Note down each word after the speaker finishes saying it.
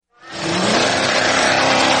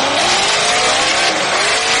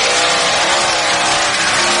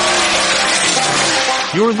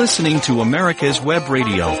You're listening to America's Web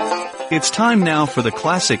Radio. It's time now for the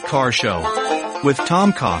Classic Car Show with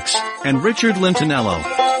Tom Cox and Richard Lentinello.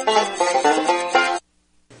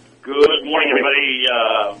 Good morning, everybody.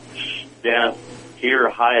 Down here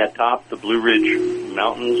high atop the Blue Ridge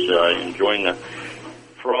Mountains, enjoying the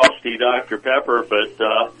frosty Dr. Pepper.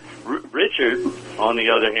 But Richard, on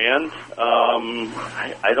the other hand,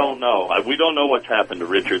 I don't know. We don't know what's happened to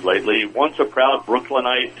Richard lately. Once a proud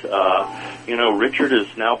Brooklynite, Richard has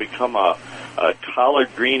now become a collard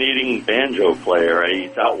green eating banjo player.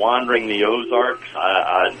 He's out wandering the Ozarks.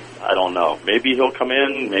 I don't know. Maybe he'll come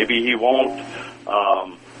in. Maybe he won't.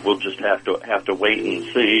 We'll just have to wait and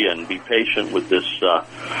see and be patient with this,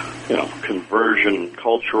 conversion,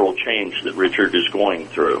 cultural change that Richard is going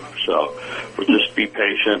through. So we'll just be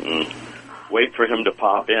patient and wait for him to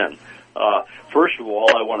pop in. First of all,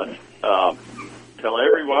 I want to tell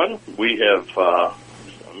everyone we have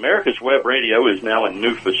America's Web Radio is now in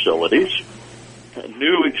new facilities,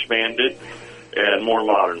 new, expanded, and more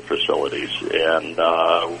modern facilities, and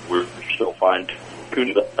we're still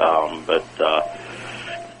fine-tuned, but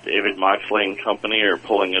David Moxley and company are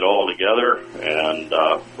pulling it all together, and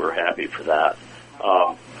we're happy for that.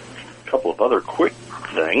 A couple of other quick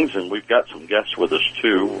things, and we've got some guests with us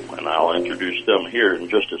too, and I'll introduce them here in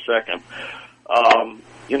just a second.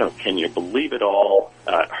 Can you believe it all?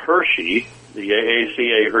 Hershey, the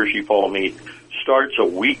AACA Hershey Fall Meet, starts a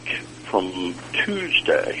week from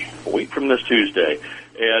this Tuesday.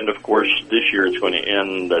 And, of course, this year it's going to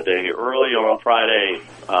end a day early on Friday.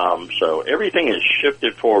 So everything is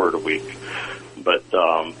shifted forward a week. But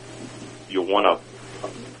you'll want to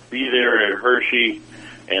be there at Hershey.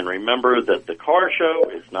 And remember that the car show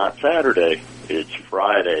is not Saturday. It's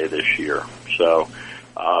Friday this year. So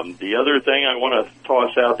the other thing I want to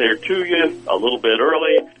toss out there to you a little bit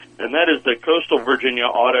early, and that is the Coastal Virginia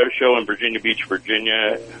Auto Show in Virginia Beach,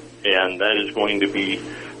 Virginia. And that is going to be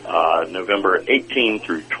November 18th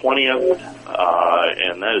through 20th,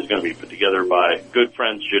 and that is going to be put together by good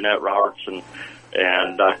friends Jeanette Robertson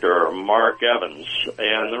and Dr. Mark Evans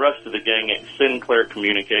and the rest of the gang at Sinclair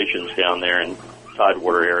Communications down there in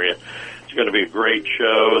Tidewater area. It's going to be a great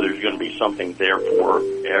show. There's going to be something there for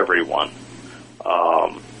everyone.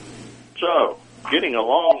 So, getting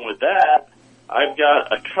along with that, I've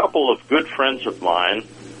got a couple of good friends of mine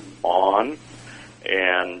on.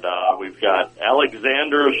 And we've got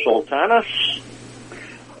Alexander Sultanis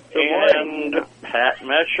and Pat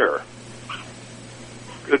Mesher.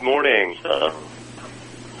 Good morning.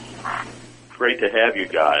 Great to have you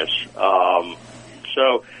guys.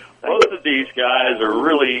 So both of these guys are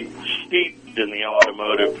really steeped in the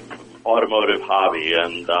automotive hobby,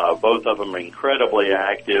 and both of them are incredibly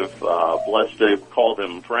active. Blessed to call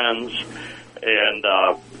them friends. And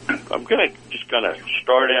I'm going to just kind of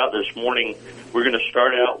start out this morning. We're going to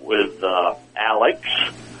start out with Alex.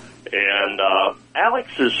 And Alex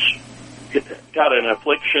has got an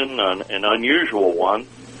affliction, an unusual one.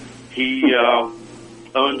 He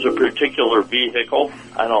owns a particular vehicle.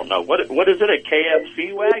 I don't know. What is it, a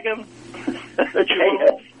KFC wagon?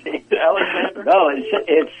 KFC. Alexander? No,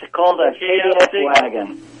 it's called a KFC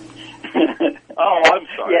wagon. Oh, I'm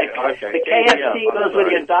sorry. Yeah, okay. the KFC goes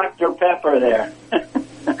with your Dr. Pepper there.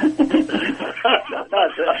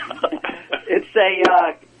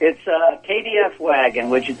 It's a KDF wagon,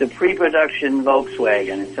 which is a pre-production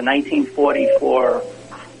Volkswagen. It's a 1944,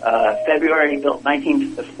 February built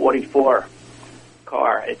 1944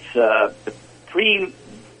 car. It's prelude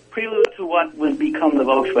to what would become the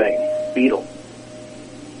Volkswagen Beetle.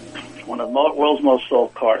 It's one of the world's most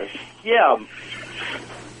sold cars. Yeah.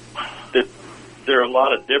 There are a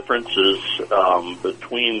lot of differences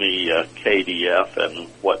between the KDF and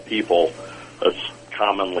what people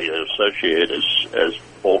commonly associate as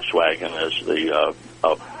Volkswagen, as the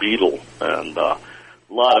Beetle, and a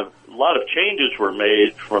lot of changes were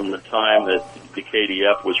made from the time that the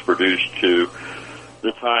KDF was produced to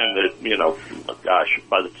the time that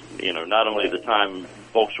not only the time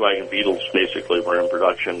Volkswagen Beetles basically were in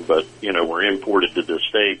production, but were imported to the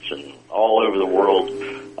States and all over the world.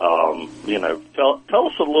 Tell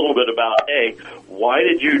us a little bit about why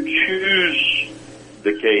did you choose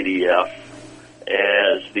the KDF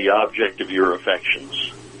as the object of your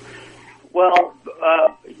affections? Well,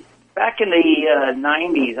 back in the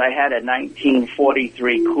 90s, I had a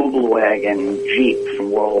 1943 Kugelwagen Jeep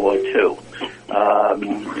from World War II.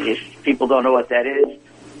 If people don't know what that is,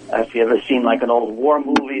 if you ever seen like an old war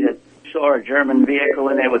movie that saw a German vehicle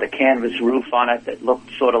in there with a canvas roof on it that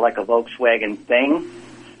looked sort of like a Volkswagen thing,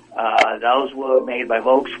 those were made by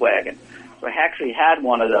Volkswagen. So I actually had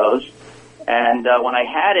one of those, And when I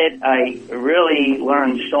had it, I really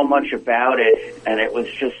learned so much about it, and it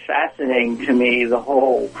was just fascinating to me, the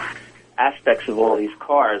whole aspects of all these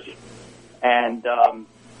cars. And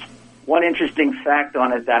one interesting fact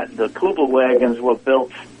on it, that the Kubelwagens were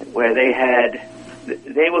built where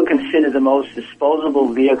they were considered the most disposable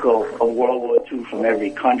vehicle of World War II from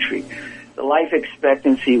every country. The life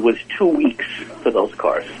expectancy was 2 weeks for those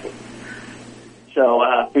cars. So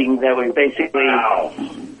being that we basically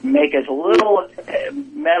make as little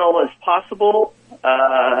metal as possible,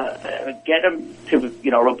 get them to,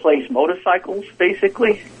 replace motorcycles,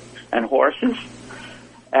 basically, and horses,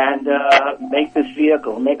 and make this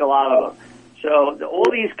vehicle, make a lot of them. So all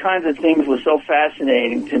these kinds of things were so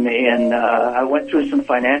fascinating to me, and I went through some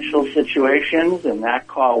financial situations, and that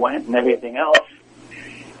car went and everything else.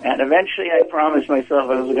 And eventually I promised myself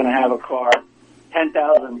I was going to have a car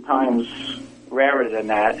 10,000 times rarer than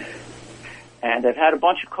that. And I've had a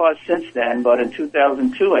bunch of cars since then, but in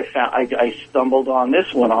 2002 I stumbled on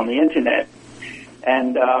this one on the internet.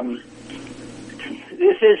 And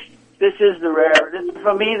this is the rare.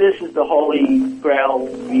 For me, this is the holy grail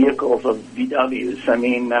vehicles of VWs. I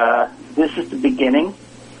mean, this is the beginning.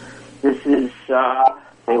 This is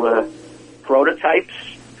they were prototypes.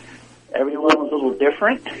 Everyone was a little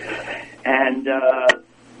different, and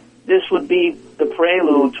this would be the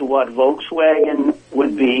prelude to what Volkswagen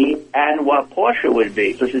would be and what Porsche would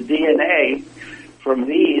be. Because the DNA from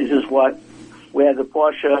these is where the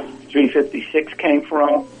Porsche 356 came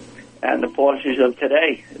from, and the Porsches of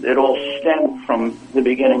today. It all stemmed from the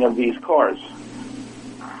beginning of these cars.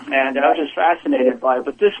 And I was just fascinated by it.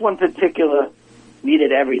 But this one particular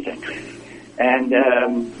needed everything. And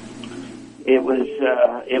it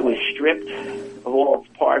was stripped of all its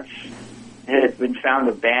parts. It had been found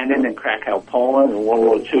abandoned in Krakow, Poland in World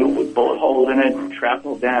War II with bullet holes in it,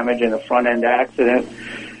 shrapnel damage in a front-end accident.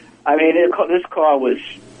 I mean, this car was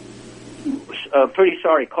a pretty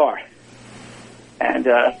sorry car. And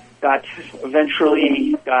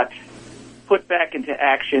eventually got put back into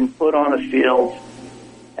action, put on the field,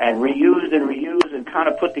 and reused and kind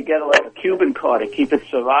of put together like a Cuban car to keep it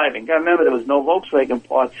surviving. Gotta remember, there was no Volkswagen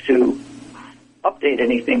parts to update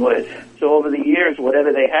anything with. So over the years,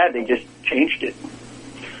 whatever they had, they just changed it.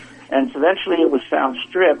 And so eventually it was found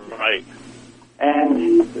stripped. Right.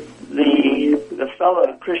 And the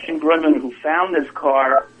fellow, Christian Grundmann, who found this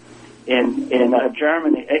car in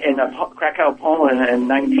Germany, in Krakow, Poland in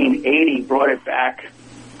 1980, brought it back.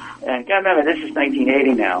 And gotta remember, this is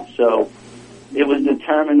 1980 now, so it was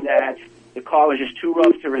determined that the car was just too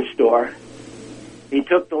rough to restore. He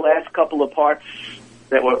took the last couple of parts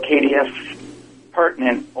that were KDF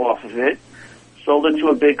pertinent off of it, sold it to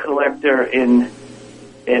a big collector in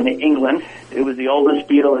England. It was the oldest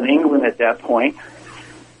Beetle in England at that point.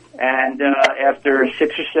 And after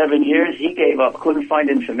 6 or 7 years, he gave up. Couldn't find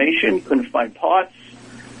information, couldn't find parts,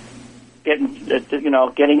 getting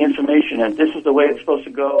information. And this is the way it's supposed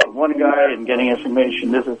to go. One guy and getting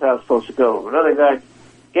information, this is how it's supposed to go. Another guy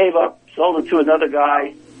gave up, sold it to another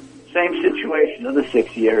guy. Same situation, another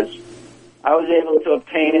 6 years. I was able to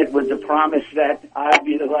obtain it with the promise that I'd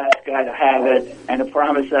be the last guy to have it and a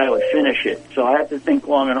promise that I would finish it. So I had to think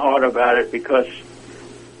long and hard about it because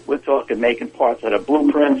we're talking making parts out of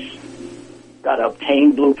blueprints, got to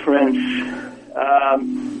obtain blueprints.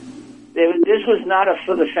 This was not a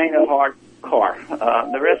for the faint of heart car.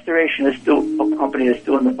 The restoration is still a company that's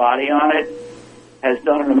doing the body on it, has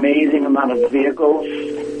done an amazing amount of vehicles,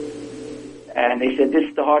 and they said this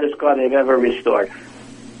is the hardest car they've ever restored.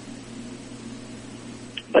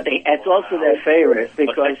 But it's also their favorite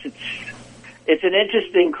because it's an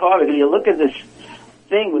interesting car. Because you look at this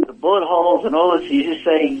thing with the bullet holes and all this, you just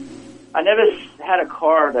say, I never had a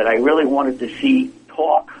car that I really wanted to see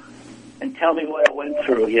talk and tell me what it went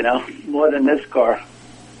through, more than this car.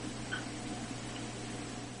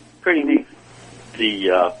 Pretty neat.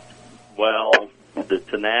 The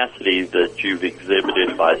tenacity that you've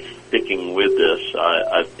exhibited by sticking with this,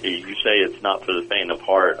 you say it's not for the faint of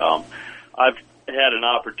heart. I've had an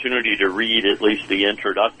opportunity to read at least the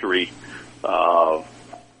introductory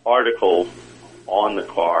article on the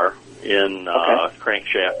car in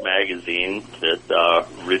Crankshaft magazine that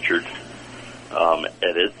Richard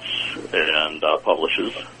edits and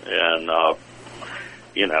publishes, and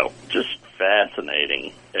just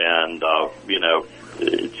fascinating. And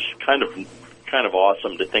it's kind of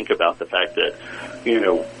awesome to think about the fact that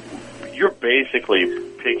you're basically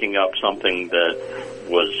picking up something that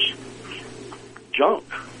was junk,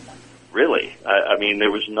 really. I mean,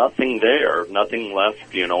 there was nothing there, nothing left,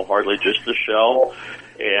 hardly just the shell,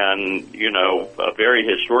 and, a very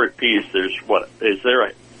historic piece. Is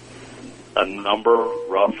there a number,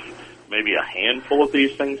 rough maybe a handful of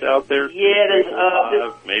these things out there?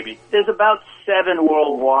 Yeah, maybe. There's about 7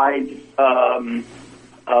 worldwide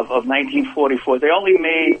of 1944. They only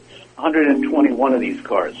made 121 of these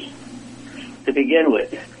cars to begin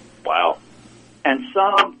with. Wow. And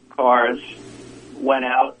some cars went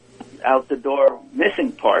out the door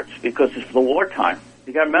missing parts because it's the wartime.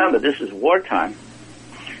 You got to remember, this is wartime.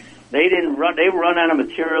 They run out of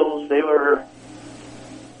materials.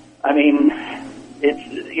 It's,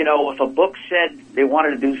 if a book said they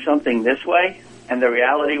wanted to do something this way, and the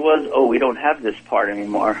reality was, we don't have this part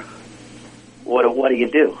anymore, what do you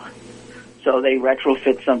do? So they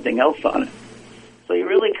retrofit something else on it. So you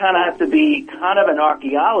really kind of have to be kind of an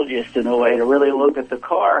archaeologist in a way to really look at the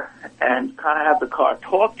car and kind of have the car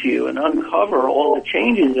talk to you and uncover all the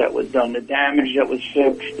changes that was done, the damage that was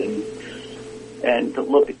fixed, and to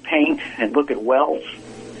look at paint and look at welds.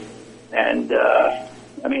 And,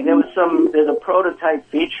 there's a prototype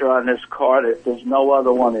feature on this car that there's no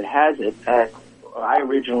other one that has it. I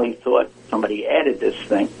originally thought somebody added this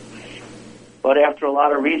thing. But after a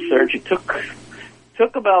lot of research, it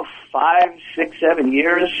took about 5, 6, 7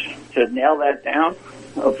 years to nail that down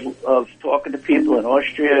of talking to people in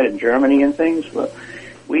Austria and Germany and things. But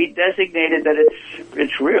we designated that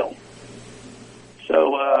it's real.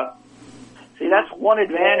 So, see, that's one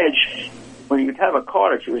advantage when you have a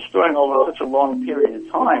car that you're restoring over such a long period of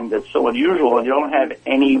time that's so unusual and you don't have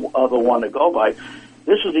any other one to go by.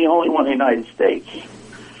 This is the only one in the United States.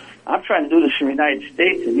 I'm trying to do this in the United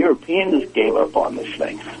States, and Europeans gave up on this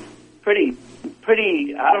thing. Pretty,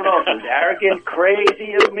 I don't know if it's arrogant,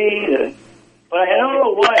 crazy of me, but I don't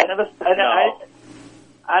know why.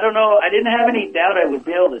 I don't know. I didn't have any doubt I would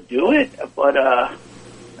be able to do it, but,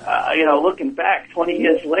 looking back 20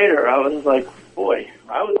 years later, I was like, boy,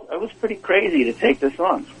 I was pretty crazy to take this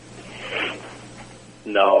on.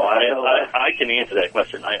 No, I can answer that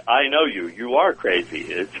question. I know you. You are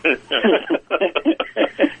crazy.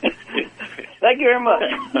 Thank you very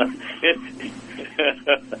much. Thank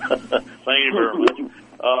you very much.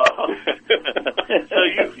 So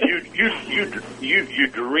you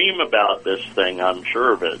dream about this thing, I'm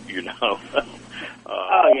sure of it,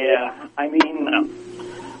 Oh yeah,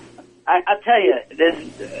 I tell you,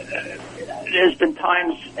 there's been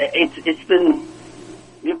times it's been.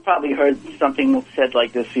 You've probably heard something said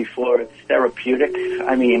like this before. It's therapeutic.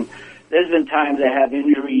 There's been times I have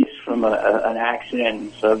injuries from an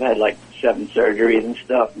accident, so I've had like 7 surgeries and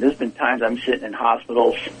stuff. There's been times I'm sitting in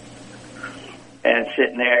hospitals and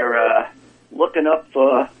sitting there looking up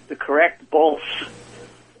for the correct bolts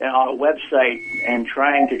on a website and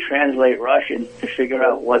trying to translate Russian to figure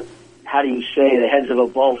out how do you say the heads of a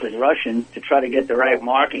bolt in Russian to try to get the right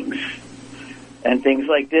markings and things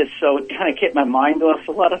like this. So it kind of kept my mind off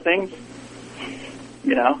a lot of things,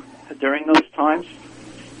 during those times.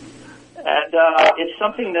 And it's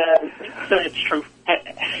something that it's true.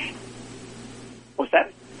 What's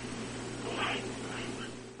that?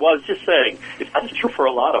 Well, I was just saying, it's true for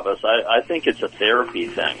a lot of us. I think it's a therapy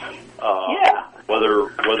thing. Yeah. Whether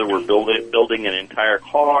we're building an entire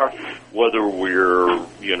car, whether we're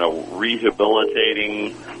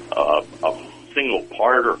rehabilitating a single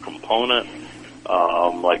part or component,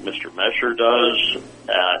 like Mr. Mesher does,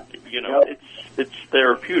 it's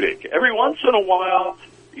therapeutic. Every once in a while,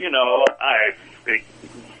 it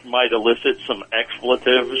might elicit some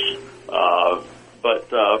expletives, but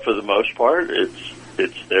for the most part, it's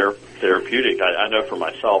therapeutic. I know for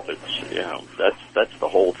myself, it's that's the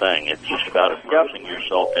whole thing. It's just about immersing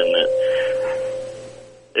yourself in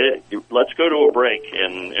it. Let's go to a break,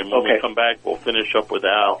 and when we come back, we'll finish up with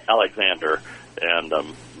Alexander and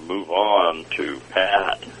move on to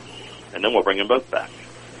Pat, and then we'll bring them both back.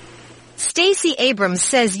 Stacey Abrams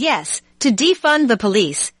says yes to defund the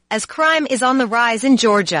police as crime is on the rise in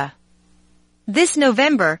Georgia. This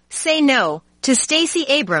November, say no to Stacey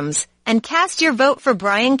Abrams and cast your vote for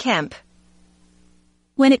Brian Kemp.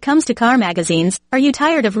 When it comes to car magazines, are you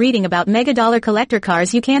tired of reading about mega-dollar collector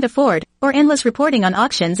cars you can't afford, or endless reporting on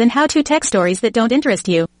auctions and how-to tech stories that don't interest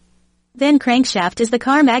you? Then Crankshaft is the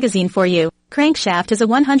car magazine for you. Crankshaft is a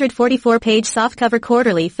 144-page softcover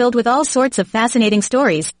quarterly filled with all sorts of fascinating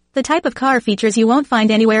stories, the type of car features you won't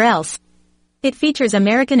find anywhere else. It features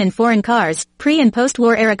American and foreign cars, pre- and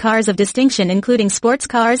post-war era cars of distinction including sports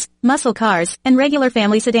cars, muscle cars, and regular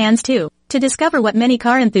family sedans too. To discover what many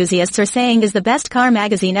car enthusiasts are saying is the best car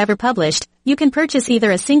magazine ever published, you can purchase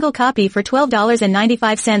either a single copy for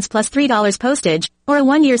 $12.95 plus $3 postage, or a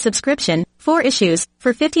 1-year subscription, 4 issues,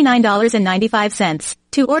 for $59.95.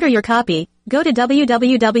 To order your copy, go to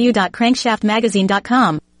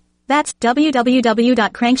www.crankshaftmagazine.com. That's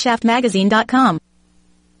www.crankshaftmagazine.com.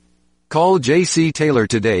 Call J.C. Taylor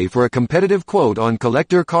today for a competitive quote on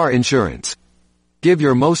collector car insurance. Give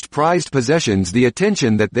your most prized possessions the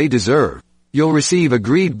attention that they deserve. You'll receive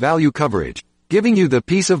agreed value coverage, giving you the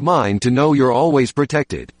peace of mind to know you're always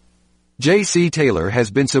protected. J.C. Taylor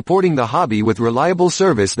has been supporting the hobby with reliable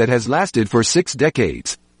service that has lasted for 6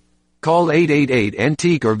 decades. Call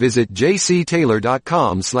 888-ANTIQUE or visit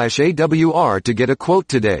jctaylor.com/AWR to get a quote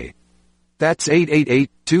today. That's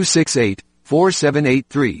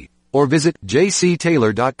 888-268-4783. Or visit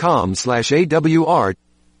jctaylor.com/AWR.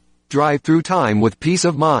 Drive through time with peace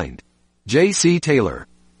of mind. J.C. Taylor.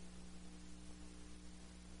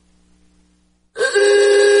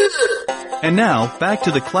 And now, back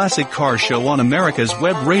to the Classic Car Show on America's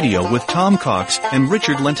Web Radio with Tom Cox and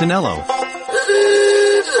Richard Lentinello.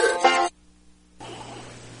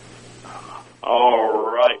 All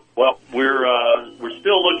right. Well, we're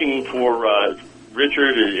still looking for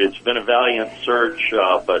Richard. It's been a valiant search,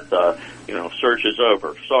 but search is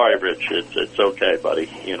over. Sorry, Rich. It's okay, buddy.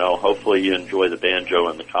 Hopefully you enjoy the banjo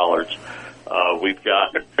and the collards. We've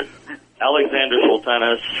got Alexander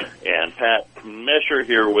Sultanis and Pat Mesher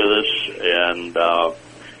here with us, and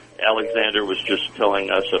Alexander was just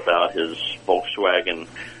telling us about his Volkswagen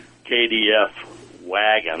KDF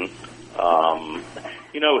wagon.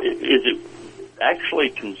 Is it actually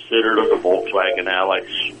considered a Volkswagen,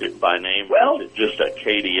 Alex, by name, or is it just a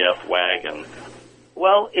KDF wagon?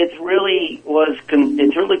 Well, it's really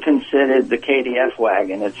considered the KDF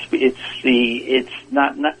wagon. It's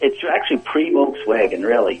actually pre-Volkswagen,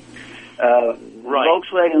 really. Right.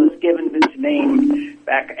 Volkswagen was given its name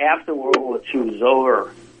back after World War II was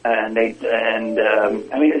over, and the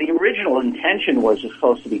original intention was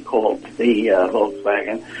supposed to be called the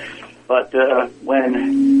Volkswagen, but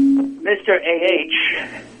when Mr. A.H.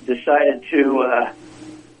 decided to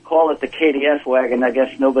call it the KDF wagon, I guess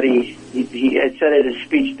he had said at his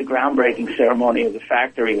speech, the groundbreaking ceremony of the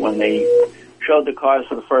factory when they showed the cars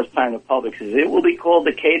for the first time to the public, says it will be called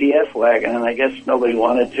the KDF wagon, and I guess nobody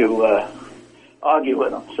wanted to argue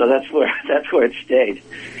with him, so that's where it stayed.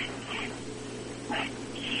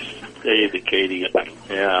 The KDF,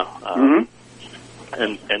 yeah,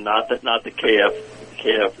 and not the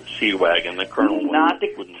KFC wagon, the Colonel. Not the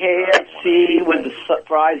KFC with the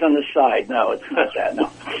fries on the side. No, it's not that. No.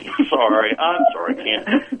 I'm sorry. I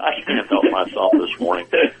can't help myself this morning.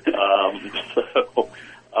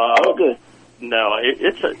 Oh, good. No,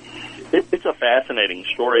 it's a fascinating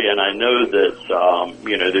story, and I know that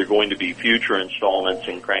there are going to be future installments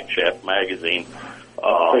in Crankshaft Magazine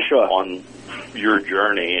for sure on your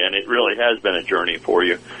journey, and it really has been a journey for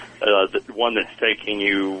you. The one that's taking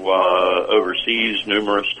you overseas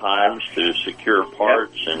numerous times to secure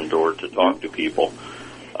parts and or to talk to people.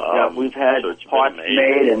 We've had parts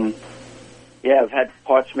made, and I've had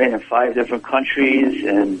parts made in 5 different countries,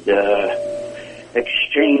 and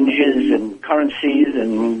exchanges and currencies,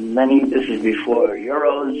 and this is before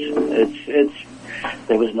euros.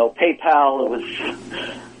 There was no PayPal. It was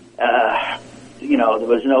there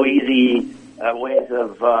was no easy ways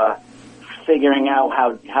of figuring out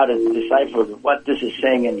how to decipher what this is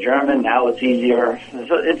saying in German. Now it's easier.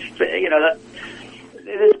 So it's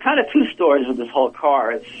there's kind of 2 stories with this whole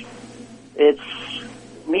car. It's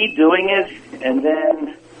me doing it, and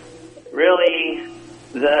then really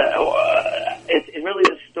it's really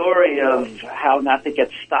the story of how not to get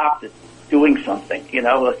stopped at doing something.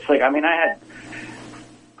 It's like, I had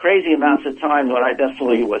crazy amounts of times when I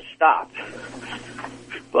definitely was stopped,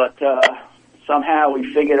 but somehow we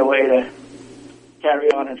figured a way to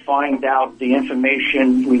carry on and find out the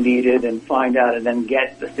information we needed and find out and then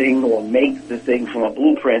get the thing or make the thing from a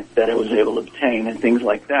blueprint that it was able to obtain and things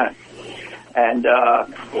like that. And,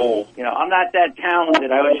 I'm not that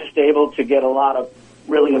talented. I was just able to get a lot of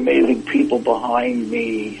really amazing people behind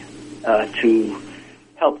me to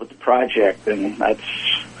help with the project, and that's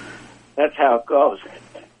how it goes.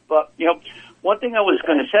 But, one thing I was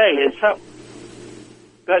going to say is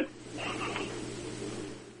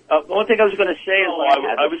one thing I was going to say is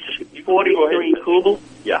I was just 43 Kubel.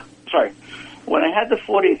 Yeah. Sorry. When I had the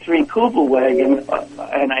 43 Kubel wagon,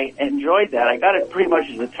 and I enjoyed that, I got it pretty much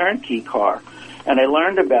as a turnkey car, and I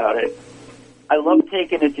learned about it. I loved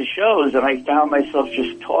taking it to shows, and I found myself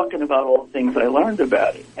just talking about all the things I learned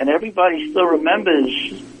about it. And everybody still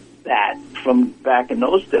remembers that from back in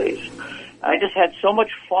those days. I just had so much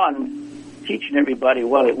fun teaching everybody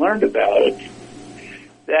what I learned about it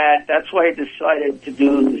that's why I decided to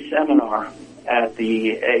do the seminar at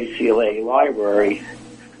the ACLA library.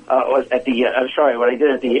 What I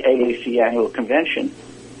did at the AAC annual convention,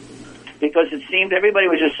 because it seemed everybody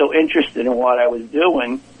was just so interested in what I was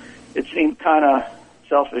doing. It seemed kind of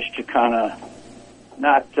selfish to kind of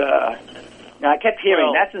not. I kept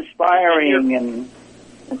hearing that's inspiring and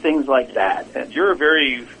things like that. And you're a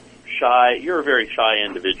very shy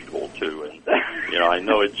individual too, and I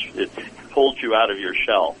know it's pulled you out of your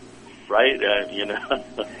shell, right?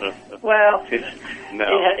 Well, no,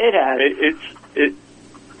 it has.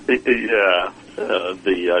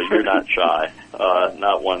 You're not shy,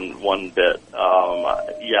 not one bit.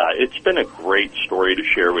 It's been a great story to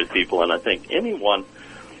share with people, and I think anyone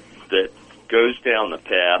that goes down the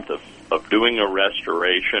path of doing a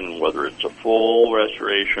restoration, whether it's a full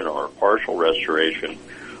restoration or a partial restoration,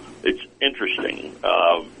 it's interesting.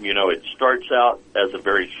 It starts out as a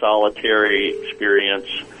very solitary experience,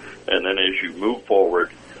 and then as you move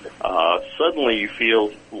forward, suddenly you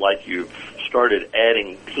feel like you've started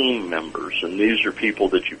adding team members, and these are people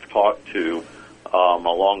that you've talked to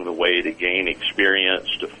along the way to gain experience,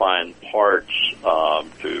 to find parts,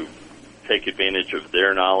 to take advantage of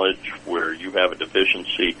their knowledge where you have a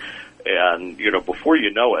deficiency. And, before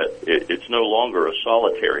you know it, it's no longer a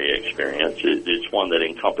solitary experience. It's one that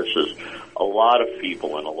encompasses a lot of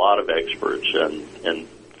people and a lot of experts, and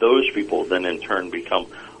those people then in turn become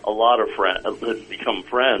become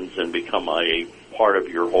friends and become a part of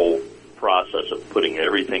your whole process of putting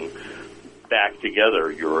everything back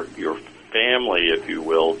together. Your family, if you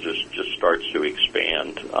will, just starts to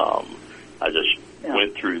expand. I just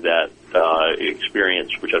went through that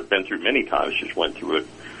experience, which I've been through many times. Just went through it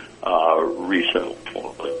recently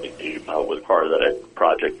with a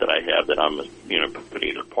project that I have that I'm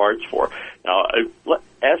putting the parts for. Now,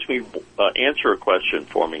 answer a question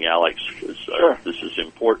for me, Alex, because this is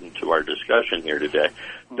important to our discussion here today.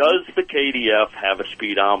 Does the KDF have a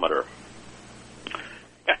speedometer?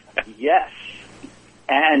 Yes,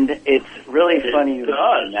 and it's really funny you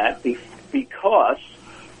mention that because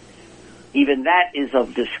even that is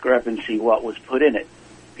of discrepancy what was put in it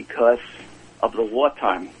because of the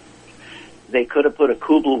wartime. They could have put a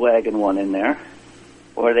Kubelwagen one in there,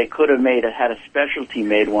 or they could have had a specialty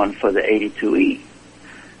made one for the 82E.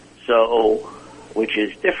 So, which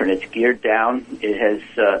is different. It's geared down. It has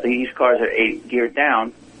these cars are geared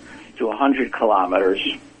down to 100 kilometers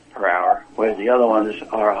per hour, whereas the other ones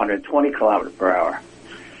are 120 kilometers per hour.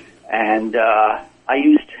 And I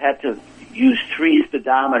had to use 3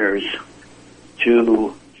 speedometers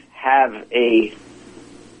to have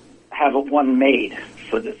one made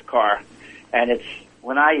for this car. And it's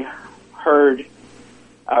when I heard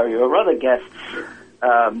your other guest's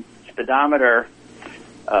speedometer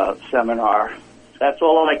seminar, that's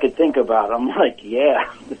all I could think about. I'm like,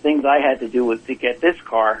 the things I had to do was to get this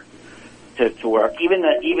car to work. Even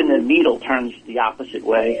the needle turns the opposite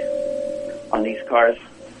way on these cars.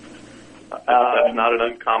 That's not an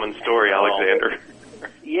uncommon story, Alexander.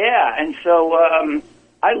 Yeah, and so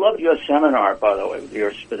I loved your seminar, by the way, with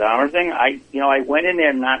your speedometer thing. I went in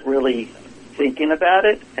there not really thinking about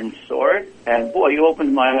it and saw it, and boy, you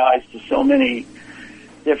opened my eyes to so many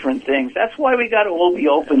different things. That's why we got to all be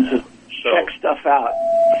open to check stuff out.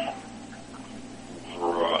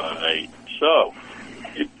 Right. So,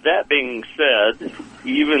 that being said,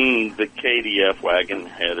 even the KDF wagon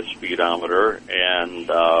had a speedometer,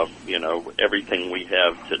 and everything we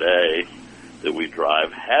have today that we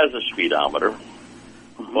drive has a speedometer.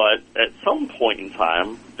 But at some point in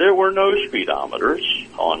time, there were no speedometers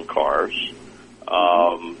on cars.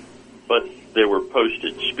 But there were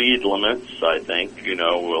posted speed limits, I think,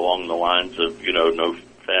 along the lines of, no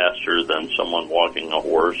faster than someone walking a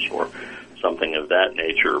horse or something of that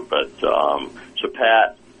nature. But so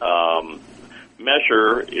Pat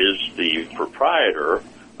Mesher is the proprietor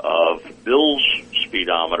of Bill's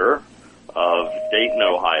Speedometer of Dayton,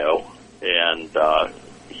 Ohio, and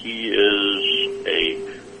he is a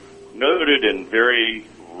noted and very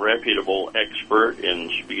reputable expert in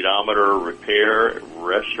speedometer repair,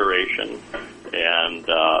 restoration, and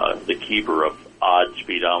the keeper of odd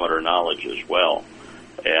speedometer knowledge as well.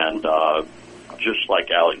 And just like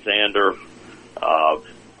Alexander,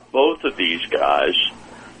 both of these guys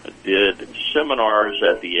did seminars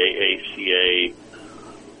at the AACA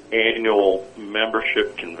annual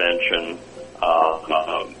membership convention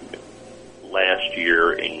last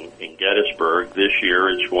year in Gettysburg. This year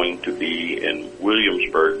it's going to be in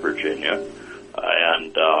Williamsburg, Virginia.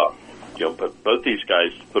 But both these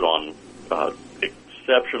guys put on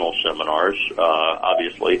exceptional seminars.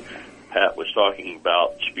 Obviously, Pat was talking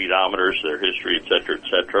about speedometers, their history, et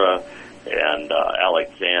cetera, and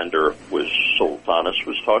Alexander Sultanis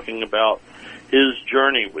was talking about his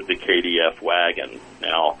journey with the KDF wagon.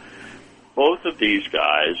 Now, both of these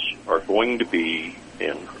guys are going to be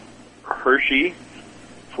in Hershey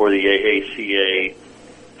for the AACA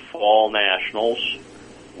Fall Nationals,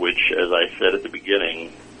 which, as I said at the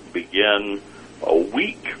beginning, begin a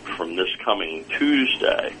week from this coming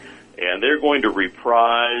Tuesday. And they're going to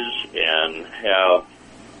reprise and have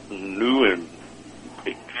new and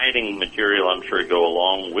exciting material, I'm sure, go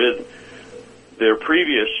along with their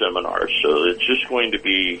previous seminars. So it's just going to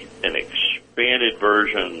be an expanded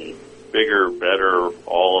version, bigger, better,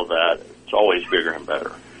 all of that. It's always bigger and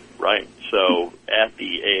better, right? So at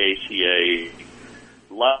the AACA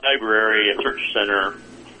Library and Research Center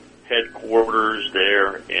headquarters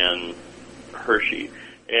there in Hershey.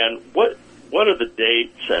 And what are the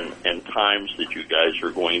dates and times that you guys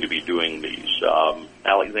are going to be doing these?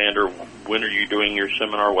 Alexander, when are you doing your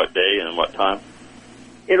seminar? What day and what time?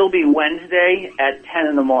 It'll be Wednesday at 10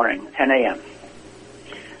 in the morning, 10 a.m.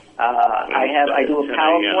 I do a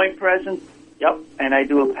PowerPoint present. Yep, and I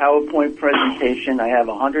do a PowerPoint presentation. I have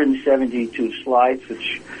 172 slides,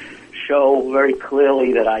 which show very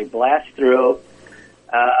clearly that I blast through.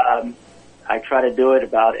 I try to do it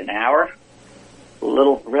about an hour.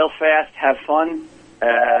 Real fast, have fun.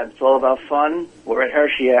 It's all about fun. We're at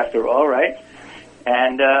Hershey after all, right?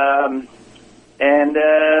 And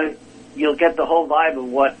you'll get the whole vibe of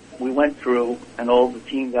what we went through and all the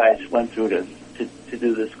team guys went through to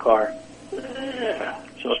do this car. Yeah.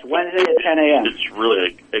 So it's Wednesday at 10 a.m. It's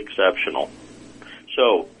really exceptional.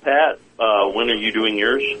 So, Pat, when are you doing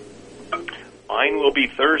yours? Mine will be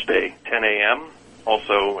Thursday, 10 a.m.,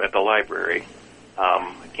 also at the library.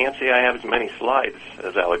 I can't say I have as many slides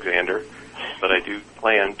as Alexander, but I do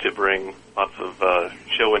plan to bring lots of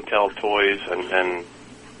show and tell toys and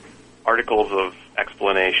articles of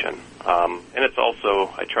explanation. And it's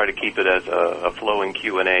also, I try to keep it as a flowing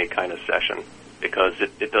Q&A kind of session because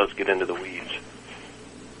it does get into the weeds.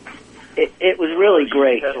 It was really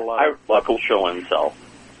great. Had a lot of local show and tell.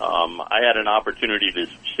 I had an opportunity to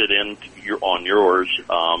sit in on yours.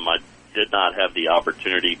 I did not have the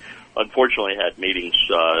opportunity. Unfortunately, I had meetings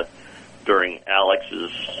during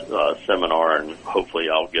Alex's seminar, and hopefully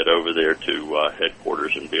I'll get over there to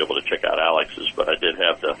headquarters and be able to check out Alex's. But I did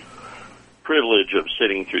have the privilege of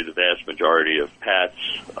sitting through the vast majority of Pat's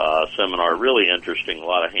seminar. Really interesting, a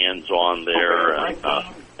lot of hands-on there, and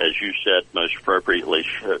as you said, most appropriately,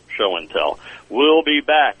 show and tell. We'll be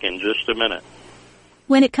back in just a minute.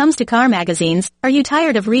 When it comes to car magazines, are you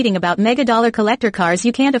tired of reading about mega-dollar collector cars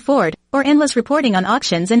you can't afford, or endless reporting on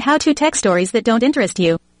auctions and how-to tech stories that don't interest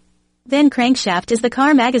you? Then Crankshaft is the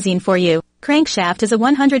car magazine for you. Crankshaft is a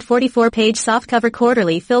 144-page softcover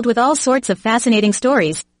quarterly filled with all sorts of fascinating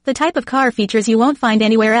stories, the type of car features you won't find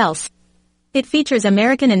anywhere else. It features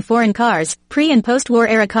American and foreign cars, pre- and post-war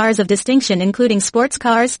era cars of distinction including sports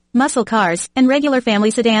cars, muscle cars, and regular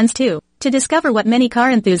family sedans too. To discover what many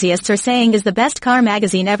car enthusiasts are saying is the best car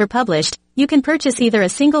magazine ever published, you can purchase either a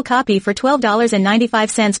single copy for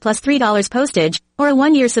 $12.95 plus $3 postage, or a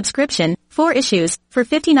 1-year subscription, 4 issues, for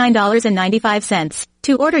 $59.95.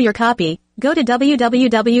 To order your copy, go to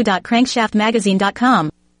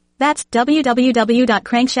www.crankshaftmagazine.com. That's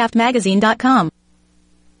www.crankshaftmagazine.com.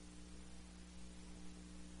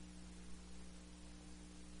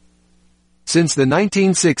 Since the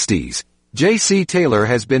 1960s, J.C. Taylor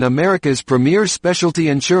has been America's premier specialty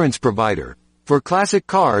insurance provider for classic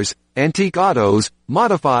cars, antique autos,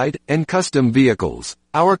 modified, and custom vehicles.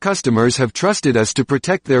 Our customers have trusted us to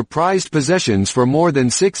protect their prized possessions for more than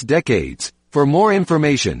 6 decades. For more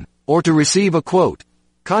information, or to receive a quote,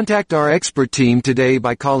 contact our expert team today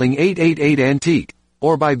by calling 888-ANTIQUE,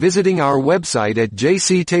 or by visiting our website at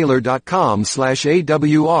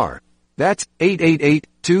jctaylor.com/AWR. That's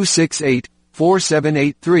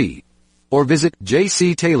 888-268-4783. Or visit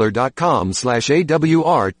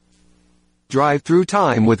jctaylor.com/AWR. Drive through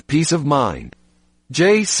time with peace of mind.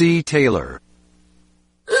 J.C. Taylor.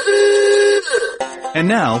 And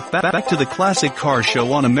now, back to the Classic Car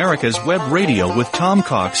Show on America's Web Radio with Tom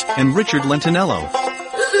Cox and Richard Lentinello.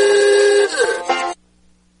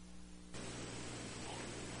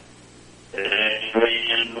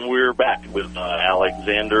 And we're back with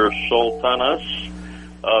Alexander Soltanas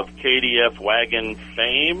of KDF Wagon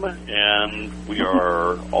fame, and we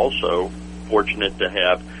are also fortunate to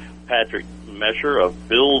have Patrick Mesher of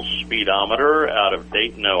Bill's Speedometer out of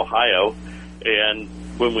Dayton, Ohio. And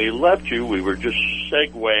when we left you, we were just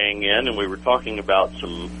segueing in, and we were talking about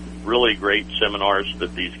some really great seminars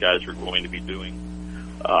that these guys are going to be doing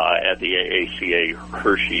at the AACA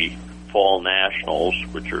Hershey Fall Nationals,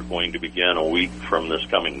 which are going to begin a week from this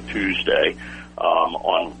coming Tuesday.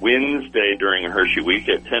 On Wednesday during Hershey Week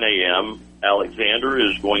at 10 a.m., Alexander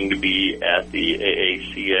is going to be at the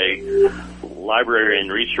AACA Library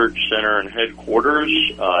and Research Center and headquarters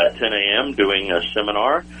at 10 a.m. doing a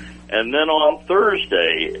seminar. And then on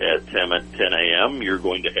Thursday at 10 a.m., you're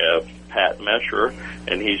going to have Pat Mesher,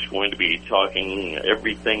 and he's going to be talking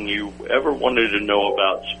everything you ever wanted to know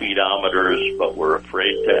about speedometers but were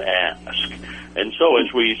afraid to ask. And so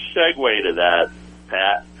as we segue to that,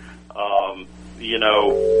 Pat,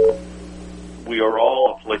 we are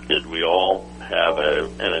all afflicted. We all have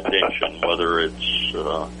an addiction, whether it's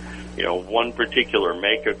one particular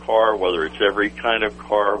make of car, whether it's every kind of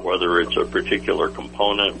car, whether it's a particular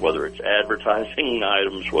component, whether it's advertising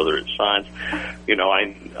items, whether it's signs.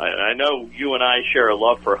 I know you and I share a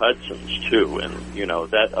love for Hudson's too, and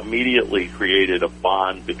that immediately created a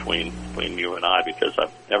bond between you and I, because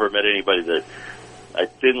I've never met anybody that I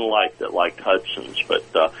didn't like that liked Hudson's. But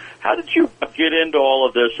how did you get into all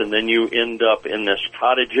of this, and then you end up in this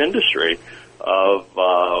cottage industry of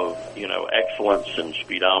excellence in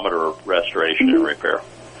speedometer restoration and repair?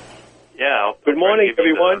 Yeah. Good morning,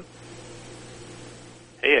 everyone.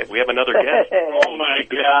 Hey, we have another guest. Oh my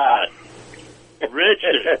God,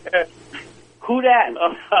 Richard. Who that?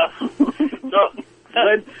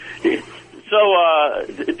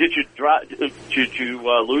 Did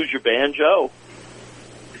you lose your banjo?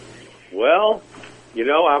 Well,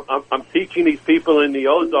 I'm teaching these people in the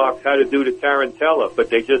Ozarks how to do the tarantella, but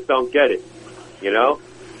they just don't get it. I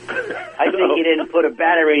think you didn't put a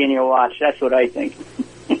battery in your watch. That's what I think.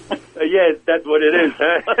 Yes, that's what it is.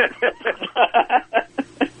 Huh?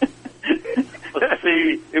 Let's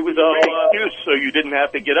see, it was a great excuse, so you didn't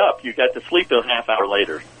have to get up. You got to sleep a half hour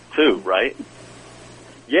later, too, right?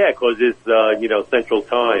 Yeah, because it's Central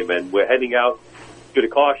Time, and we're heading out to the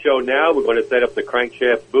car show now. We're going to set up the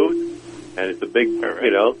crankshaft booth, and it's a big,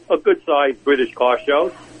 a good-sized British car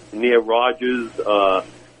show near Rogers,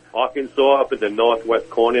 Arkansas, up in the northwest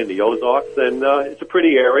corner in the Ozarks, and it's a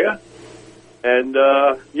pretty area. And,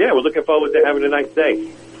 we're looking forward to having a nice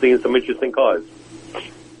day, seeing some interesting cars.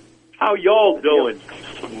 How y'all doing?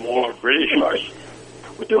 Some more British cars.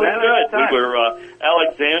 We're doing good.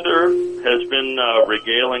 Alexander has been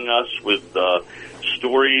regaling us with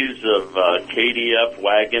stories of KDF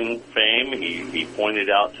wagon fame. He pointed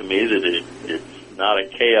out to me that it's not a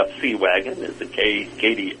KFC wagon, it's a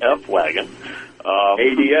KDF wagon.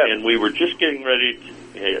 KDF. And we were just getting ready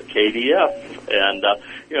to KDF, and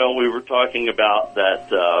we were talking about that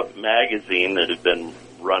magazine that had been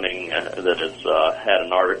running, that has had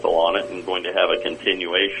an article on it, and going to have a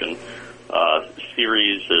continuation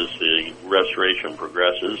series as the restoration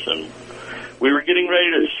progresses. And we were getting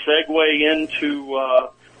ready to segue into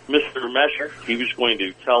Mr. Mesher. He was going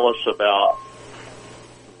to tell us about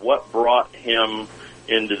what brought him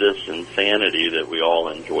into this insanity that we all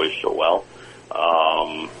enjoy so well.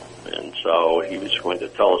 And so he was going to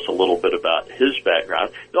tell us a little bit about his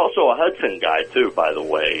background. He's also a Hudson guy, too, by the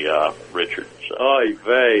way, Richard. So, oy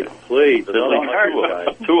vey, please. Two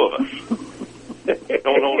of us.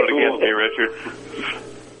 Don't hold it against me, Richard.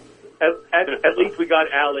 At least we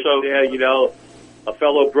got Alex there, a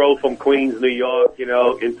fellow bro from Queens, New York,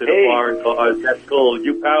 into the foreign cars. That's cool.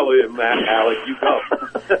 You power him, Alex. You go.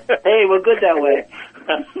 Hey, we're good that way.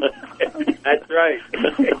 That's right.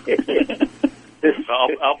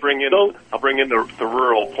 I'll bring in the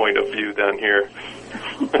rural point of view then here.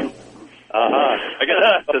 I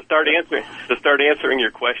guess to start answering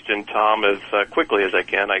your question, Tom, as quickly as I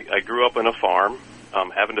can. I grew up in a farm,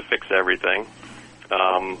 having to fix everything.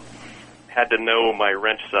 Had to know my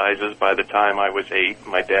wrench sizes by the time I was 8.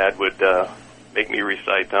 My dad would make me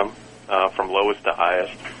recite them from lowest to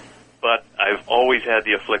highest. But I've always had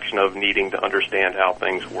the affliction of needing to understand how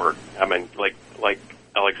things work. I mean, like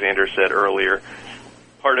Alexander said earlier,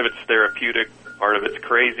 part of it's therapeutic, part of it's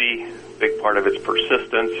crazy, big part of it's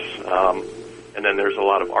persistence, and then there's a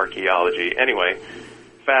lot of archaeology. Anyway,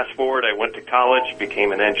 fast forward, I went to college,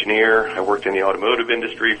 became an engineer. I worked in the automotive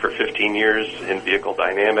industry for 15 years in vehicle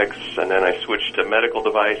dynamics, and then I switched to medical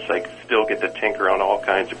device. I still get to tinker on all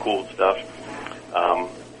kinds of cool stuff.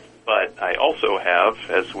 But I also have,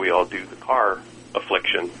 as we all do, the car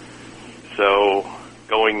affliction. So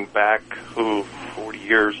going back 40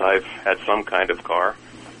 years, I've had some kind of car.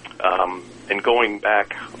 And going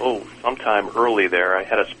back, sometime early there, I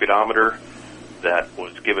had a speedometer that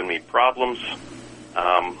was giving me problems.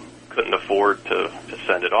 Couldn't afford to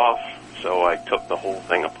send it off, so I took the whole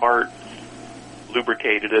thing apart,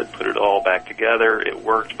 lubricated it, put it all back together. It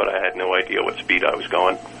worked, but I had no idea what speed I was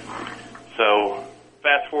going. So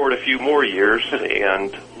fast forward a few more years,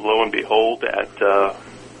 and lo and behold, at the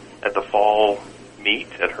fall meet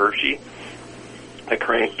at Hershey, I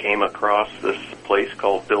came across this place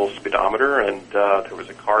called Bill's Speedometer, and there was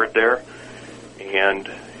a card there, and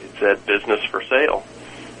it said business for sale.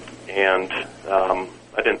 And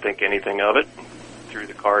I didn't think anything of it. threw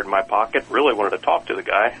the card in my pocket. Really wanted to talk to the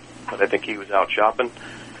guy, but I think he was out shopping.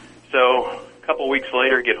 So a couple weeks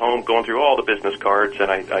later, get home, going through all the business cards, and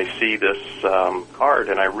I see this card,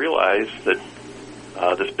 and I realize that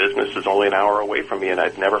this business is only an hour away from me, and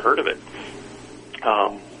I'd never heard of it.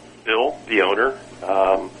 Bill, the owner,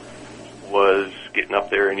 was getting up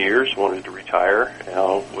there in years, wanted to retire,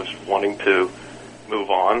 was wanting to move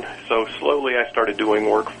on. So slowly I started doing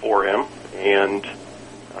work for him, and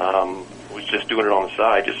was just doing it on the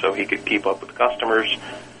side just so he could keep up with the customers.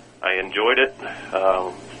 I enjoyed it.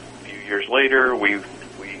 A few years later, we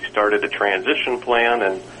started a transition plan,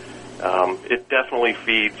 and it definitely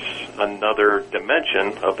feeds another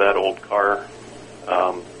dimension of that old car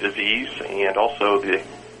disease, and also the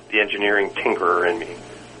engineering tinkerer in me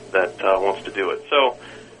that wants to do it. So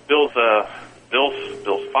Bill's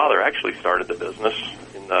father actually started the business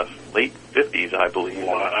in the late 50s, I believe.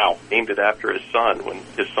 Wow. Named it after his son when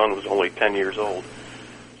his son was only 10 years old.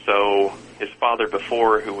 So his father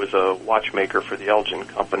before, who was a watchmaker for the Elgin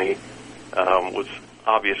Company, was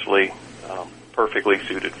obviously perfectly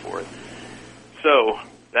suited for it. So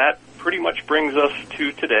that pretty much brings us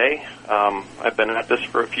to today. I've been at this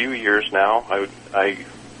for a few years now.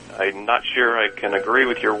 I'm not sure I can agree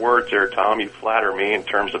with your words there, Tom. You flatter me in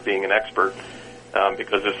terms of being an expert,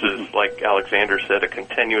 because this is, like Alexander said, a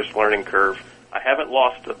continuous learning curve. I haven't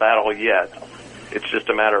lost the battle yet. It's just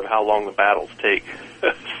a matter of how long the battles take.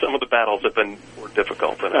 Some of the battles have been more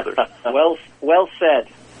difficult than others. Well said.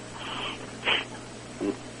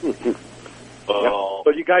 So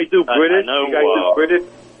you guys do British? I know, you guys do British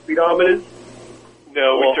speedometers?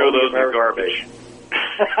 No, we throw those in the garbage.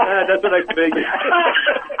 That's what I figured.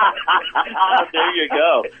 There you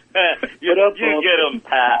go. You get them,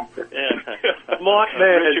 Pat. Yeah. Smart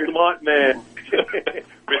man.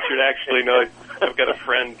 Richard, actually, no, I've got a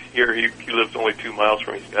friend here. He lives only 2 miles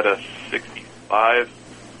from me. He's got a 65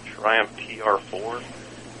 Triumph TR4.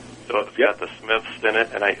 So it's got the Smiths in it.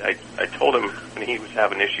 And I told him when he was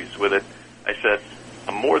having issues with it, I said,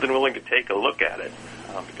 I'm more than willing to take a look at it.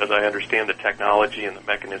 Because I understand the technology and the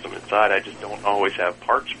mechanism inside, I just don't always have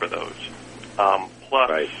parts for those.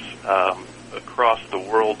 Plus, across the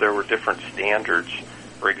world, there were different standards.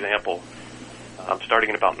 For example, starting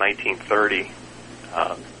in about 1930,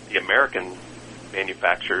 the American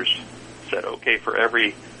manufacturers said, okay, for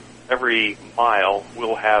every mile,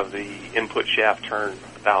 we'll have the input shaft turn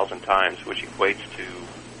 1,000 times, which equates to,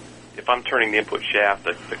 if I'm turning the input shaft,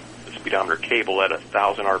 the speedometer cable at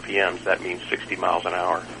 1,000 RPMs, that means 60 miles an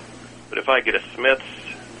hour. But if I get a Smith's,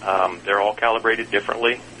 they're all calibrated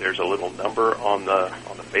differently. There's a little number on the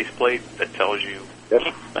faceplate that tells you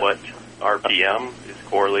what RPM is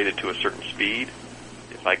correlated to a certain speed.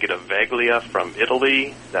 If I get a Veglia from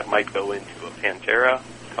Italy, that might go into a Pantera,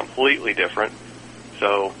 completely different.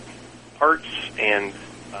 So parts and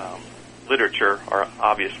literature are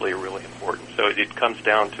obviously really important. So it comes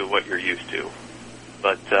down to what you're used to.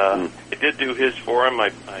 But I did do his for him.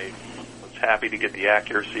 I was happy to get the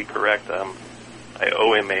accuracy correct. I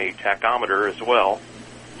owe him a tachometer as well,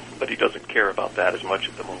 but he doesn't care about that as much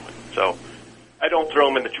at the moment. So I don't throw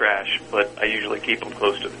them in the trash, but I usually keep them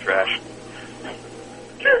close to the trash.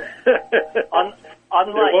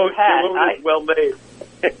 Unlike Pat, well made.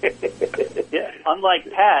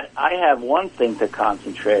 unlike Pat, I have one thing to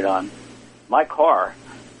concentrate on. My car.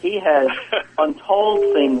 He has untold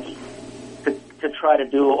things to try to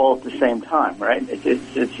do all at the same time, right?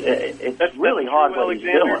 It's really hard what he's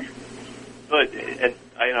doing. But and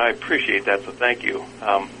I appreciate that, so thank you.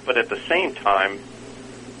 But at the same time,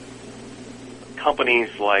 companies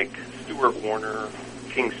like Stewart Warner,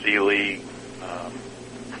 King Seeley,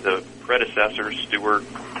 the predecessors, Stewart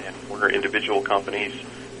and Warner individual companies,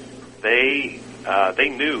 they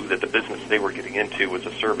knew that the business they were getting into was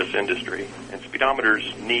a service industry, and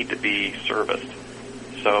speedometers need to be serviced.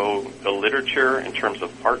 So the literature in terms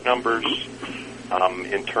of part numbers,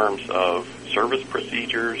 in terms of service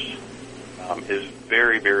procedures, is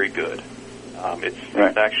very, very good.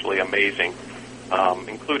 It's actually amazing,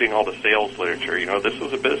 including all the sales literature. You know, this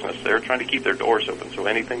was a business. They were trying to keep their doors open, so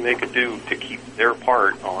anything they could do to keep their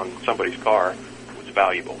part on somebody's car was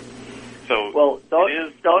valuable. So it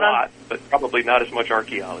is a lot, but probably not as much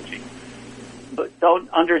archaeology. But don't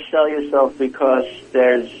undersell yourself, because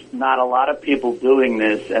there's not a lot of people doing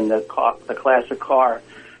this, and the classic car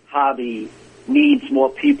hobby needs more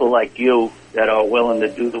people like you that are willing to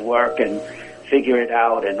do the work and figure it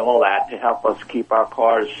out and all that to help us keep our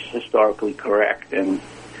cars historically correct. And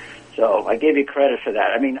so I give you credit for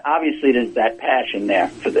that. I mean, obviously there's that passion there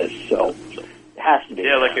for this, so it has to be.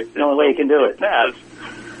 Yeah, like the only way you can do it.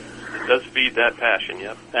 It does feed that passion,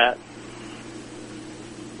 yep. Pat,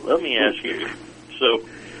 let me ask you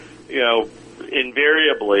So,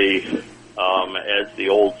 invariably, as the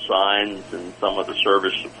old signs in some of the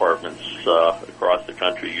service departments across the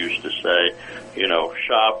country used to say,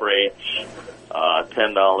 shop rates,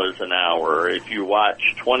 $10 an hour. If you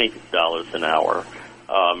watch, $20 an hour.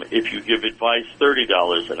 If you give advice,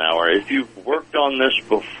 $30 an hour. If you've worked on this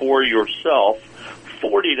before yourself,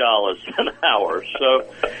 $40 an hour. So,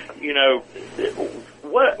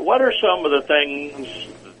 what are some of the things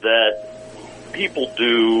that people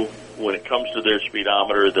do when it comes to their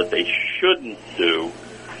speedometer that they shouldn't do?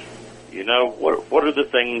 What are the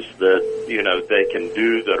things that, they can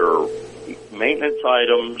do that are maintenance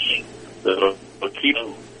items that will keep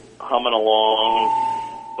them humming along,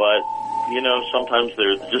 but, sometimes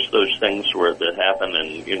there's just those things where that happen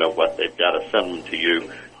and, they've got to send them to you,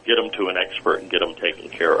 get them to an expert and get them taken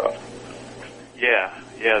care of. Yeah,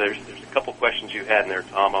 there's a couple questions you had in there,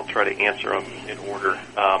 Tom. I'll try to answer them in order.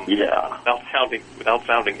 Without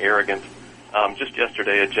sounding arrogant, just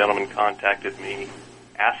yesterday a gentleman contacted me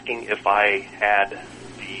asking if I had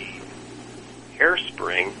the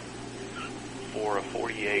hairspring for a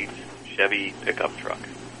 48 Chevy pickup truck.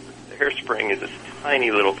 The hairspring is this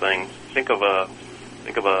tiny little thing. Think of a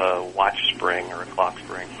watch spring or a clock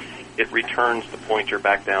spring. It returns the pointer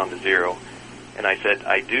back down to zero. And I said,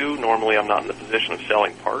 I do. Normally I'm not in the position of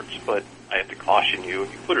selling parts, but I have to caution you,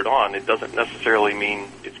 if you put it on, it doesn't necessarily mean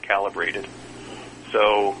it's calibrated.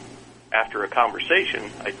 So after a conversation,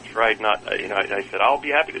 I tried I said, I'll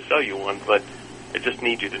be happy to sell you one, but I just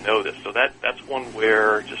need you to know this. So that's one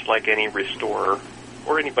where, just like any restorer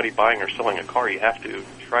or anybody buying or selling a car, you have to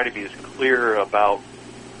try to be as clear about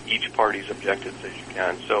each party's objectives as you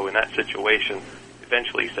can. So in that situation,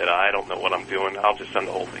 eventually he said, I don't know what I'm doing. I'll just send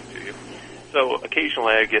the whole thing to you. So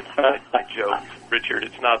occasionally I joke, Richard,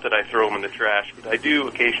 it's not that I throw them in the trash, but I do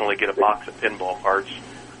occasionally get a box of pinball parts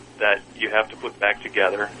that you have to put back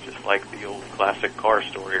together, just like the old classic car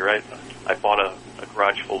story, right? I bought a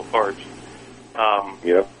garage full of parts.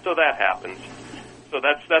 So that happens. So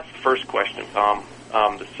that's the first question, Tom.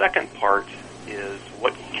 The second part is,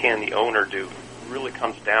 what can the owner do? It really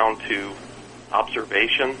comes down to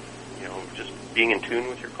observation, just being in tune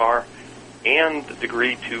with your car, and the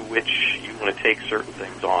degree to which you want to take certain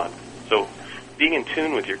things on. So being in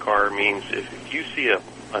tune with your car means if you see a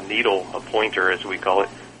needle, a pointer as we call it,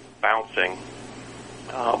 bouncing,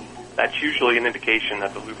 that's usually an indication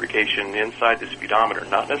that the lubrication inside the speedometer,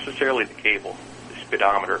 not necessarily the cable, the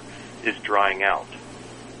speedometer, is drying out.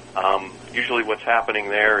 Usually what's happening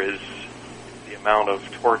there is the amount of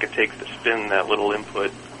torque it takes to spin that little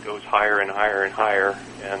input goes higher and higher and higher,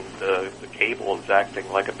 and the cable is acting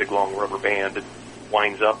like a big long rubber band. It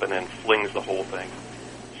winds up and then flings the whole thing.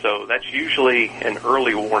 So that's usually an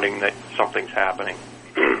early warning that something's happening.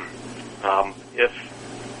 If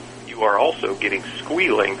you are also getting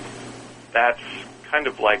squealing, that's kind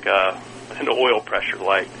of like an oil pressure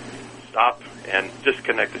light. Stop and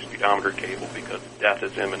disconnect the speedometer cable because death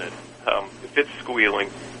is imminent. If it's squealing,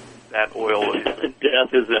 that oil is...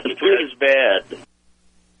 Death is bad.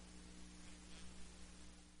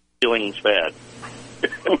 Squealing's bad.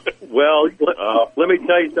 Well, let me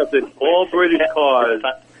tell you something. All British cars,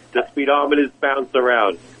 the speedometers bounce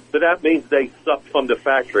around. So that means they suck from the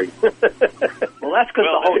factory. Well, that's because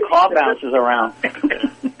the whole car bounces around.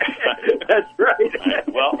 That's right.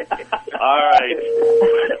 Well, all right.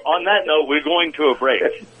 On that note, we're going to a break.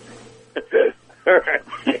 All right.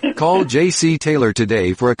 Call J.C. Taylor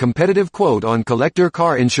today for a competitive quote on collector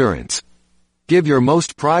car insurance. Give your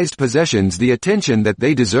most prized possessions the attention that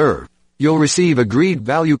they deserve. You'll receive agreed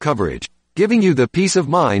value coverage, giving you the peace of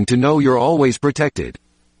mind to know you're always protected.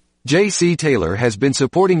 J.C. Taylor has been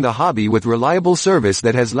supporting the hobby with reliable service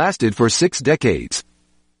that has lasted for 6 decades.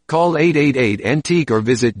 Call 888-ANTIQUE or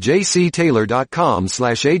visit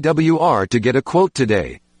jctaylor.com/AWR to get a quote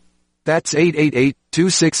today. That's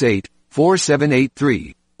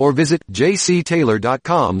 888-268-4783 or visit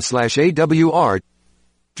jctaylor.com/AWR.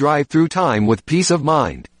 Drive through time with peace of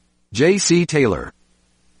mind. J.C. Taylor.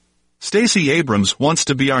 Stacey Abrams wants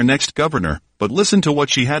to be our next governor, but listen to what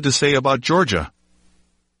she had to say about Georgia.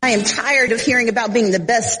 I am tired of hearing about being the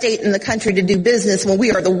best state in the country to do business when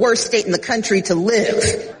we are the worst state in the country to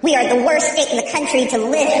live. We are the worst state in the country to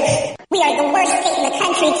live. We are the worst state in the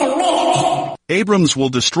country to live. Abrams will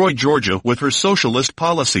destroy Georgia with her socialist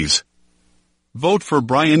policies. Vote for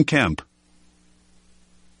Brian Kemp.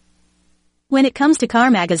 When it comes to car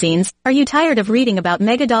magazines, are you tired of reading about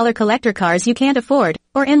mega-dollar collector cars you can't afford,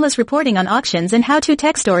 or endless reporting on auctions and how-to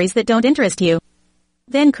tech stories that don't interest you?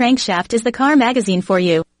 Then Crankshaft is the car magazine for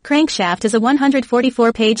you. Crankshaft is a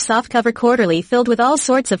 144-page softcover quarterly filled with all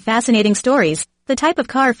sorts of fascinating stories, The type of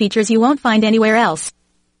car features you won't find anywhere else.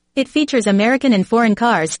 It features American and foreign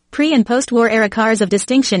cars, pre- and post-war era cars of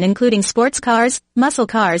distinction including sports cars, muscle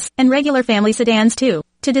cars, and regular family sedans too.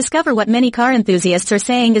 To discover what many car enthusiasts are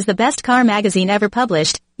saying is the best car magazine ever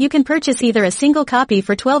published, you can purchase either a single copy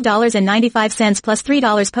for $12.95 plus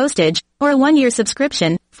 $3 postage, or a 1-year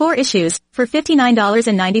subscription, 4 issues, for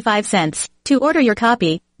 $59.95. To order your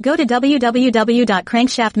copy, go to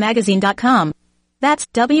www.crankshaftmagazine.com. That's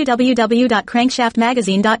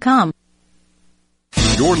www.crankshaftmagazine.com.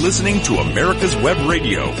 You're listening to America's Web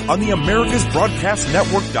Radio on the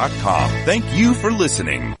AmericasBroadcastNetwork.com. Thank you for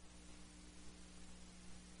listening.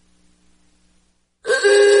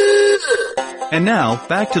 And now,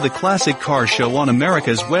 back to the Classic Car Show on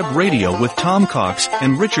America's Web Radio with Tom Cox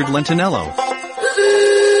and Richard Lentinello.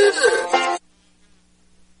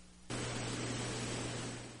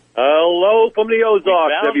 Hello from the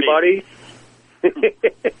Ozarks, everybody.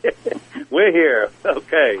 We're here.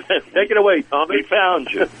 Okay. Take it away, Tommy. We found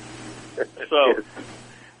you. So,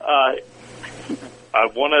 I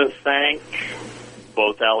want to thank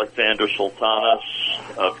both Alexander Sultanas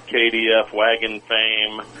of KDF Wagon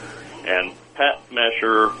fame and Pat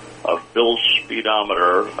Mesher of Bill's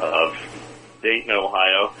Speedometer of Dayton,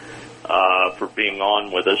 Ohio, for being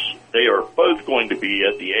on with us. They are both going to be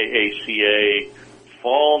at the AACA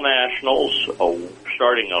Fall Nationals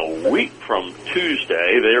starting a week from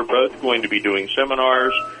Tuesday. They're both going to be doing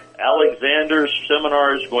seminars. Alexander's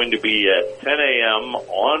seminar is going to be at 10 a.m.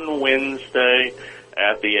 on Wednesday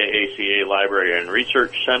at the AACA Library and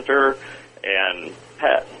Research Center. And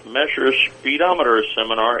Pat Mesher's Speedometer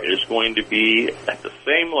seminar is going to be at the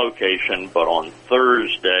same location, but on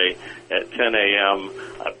Thursday at 10 a.m.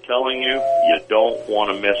 I'm telling you, you don't want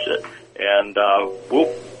to miss it. And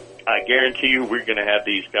I guarantee you we're going to have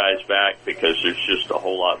these guys back because there's just a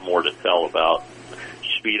whole lot more to tell about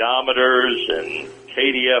speedometers and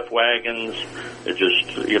KDF wagons. It's just,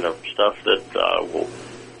 stuff that will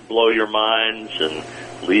blow your minds and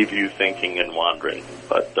leave you thinking and wondering.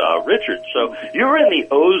 But, Richard, so you're in the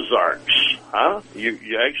Ozarks, huh?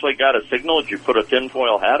 You actually got a signal that you put a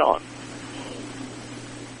tinfoil hat on.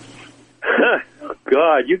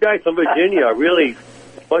 God, you guys from Virginia are really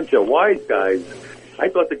a bunch of wise guys. I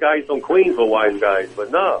thought the guys from Queens were wise guys,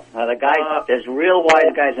 but no. The guys, there's real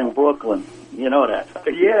wise guys in Brooklyn. You know that.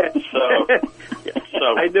 Yeah. So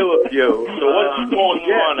I knew a few. So what's going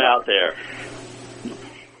on out there?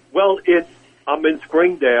 Well, I'm in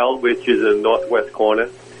Springdale, which is in the northwest corner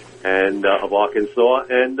of Arkansas,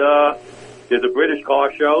 and there's a British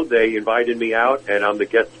car show. They invited me out, and I'm the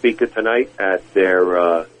guest speaker tonight at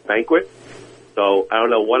their banquet. So I don't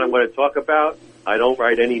know what I'm going to talk about. I don't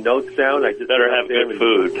write any notes down. I just better have good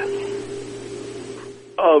food.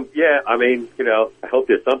 Oh, yeah. I mean, I hope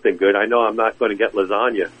there's something good. I know I'm not going to get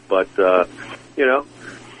lasagna, but, the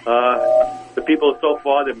people so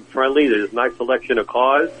far, they've been friendly. There's a nice selection of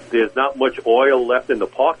cars. There's not much oil left in the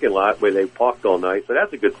parking lot where they parked all night, so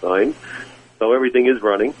that's a good sign. So everything is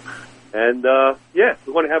running. And, we're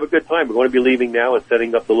going to have a good time. We're going to be leaving now and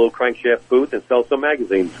setting up the little crankshaft booth and sell some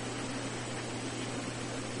magazines.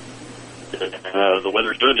 The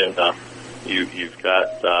weather's good, and you've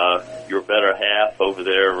got your better half over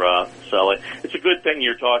there selling. It's a good thing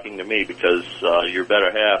you're talking to me because your better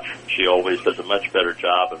half, she always does a much better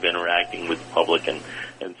job of interacting with the public and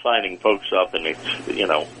signing folks up and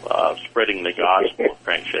spreading the gospel of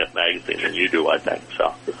Crankshaft Magazine than you do, I think.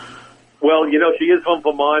 So. Well, she is from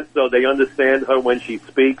Vermont, so they understand her when she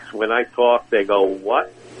speaks. When I talk, they go,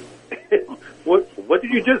 "What? What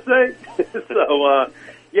did you just say?" So.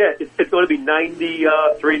 Yeah, it's going to be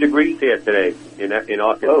 93 degrees here today in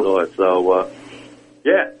Arkansas. Oh. So,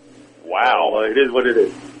 yeah. Wow. It is what it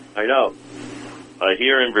is. I know.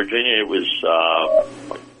 Here in Virginia, it was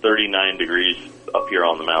 39 degrees up here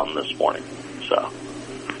on the mountain this morning. So,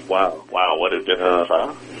 wow, what a difference,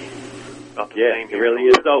 huh? Yeah, it really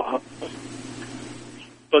is.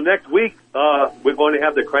 So next week, we're going to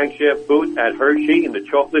have the crankshaft booth at Hershey in the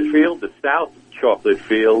chocolate field, the South Chocolate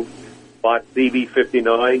Field. Spot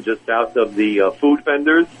CV59, just south of the food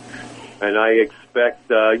vendors, and I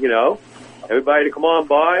expect everybody to come on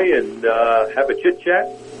by and have a chit chat.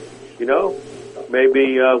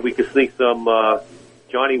 Maybe we could sneak some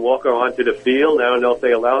Johnny Walker onto the field. I don't know if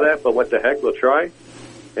they allow that, but what the heck, we'll try.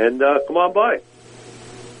 And come on by.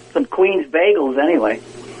 Some Queens bagels, anyway.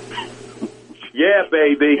 Yeah,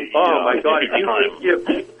 baby. Oh my God, if you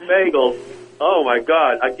give bagels, oh my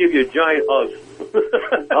God, I give you a giant hug.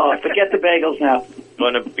 Oh, forget the bagels now.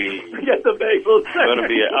 Going to be. Forget the bagels. Going to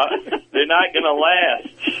be. They're not going to last.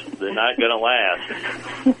 They're not going to last.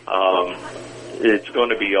 It's going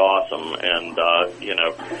to be awesome, and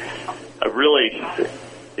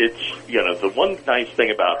It's, the one nice thing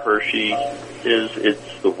about Hershey is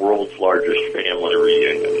it's the world's largest family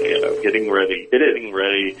reunion. Getting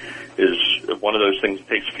ready is one of those things that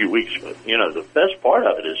takes a few weeks, but, the best part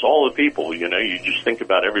of it is all the people, you just think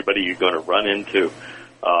about everybody you're going to run into,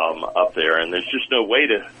 up there, and there's just no way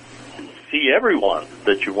to see everyone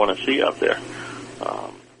that you want to see up there.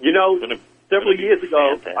 Several years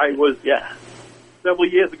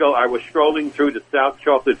ago, I was strolling through the South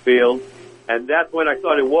Chocolate Field, and that's when I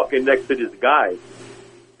started walking next to this guy.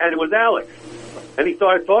 And it was Alex. And he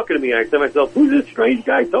started talking to me, and I said to myself, who's this strange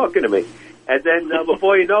guy talking to me? And then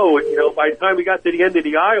before you know it, by the time we got to the end of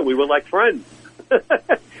the aisle, we were like friends.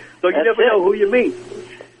 So you never know who you meet.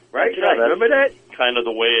 Right? Remember that? Kind of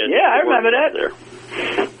the way it I remember that. There.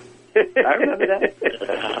 I remember that.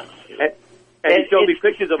 And he showed me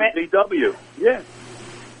pictures of a VW. Yeah.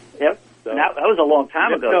 Yep. So, that was a long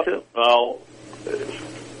time ago, too. Well,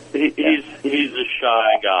 he's a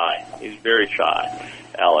shy guy. He's very shy.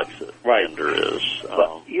 Alex Bender is.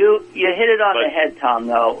 You hit it on the head, Tom.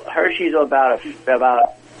 Though Hershey's about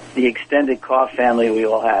the extended car family we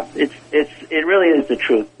all have. It really is the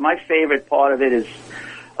truth. My favorite part of it is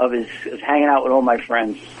hanging out with all my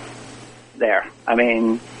friends there. I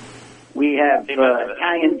mean, we have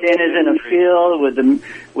Italian dinners in the field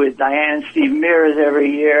with Diane and Steve Mears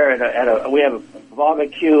every year. We have a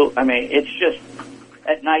barbecue. I mean, it's just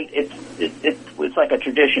at night. It's like a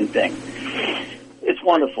tradition thing. It's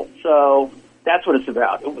wonderful. So that's what it's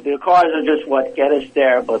about. The cars are just what get us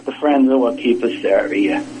there, but the friends are what keep us there every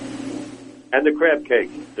year. And the crab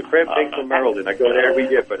cakes. The crab cakes from Maryland. I go there every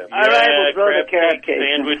year for them. All right, we'll throw the crab cake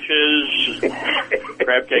sandwiches,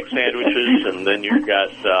 crab cake sandwiches, and then you've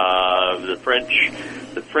got the French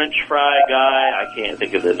fry guy. I can't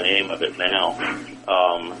think of the name of it now.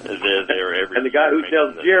 They're every. And the guy who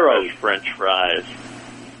sells gyros, French fries.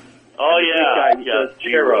 Oh yeah,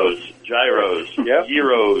 gyros. Yep.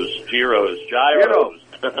 Gyros.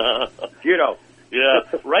 Gyro. Yeah,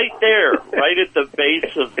 right there, right at the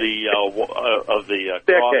base of the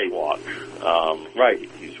crosswalk. Right,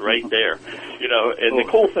 he's right there. And the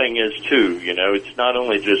cool thing is too, it's not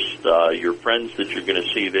only just your friends that you're going to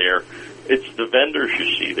see there; it's the vendors you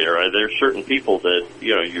see there. There's certain people that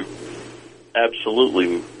you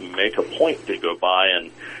absolutely make a point to go by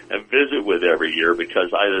and visit with every year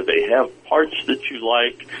because either they have parts that you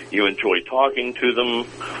like, you enjoy talking to them,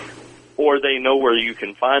 or they know where you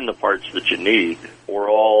can find the parts that you need, or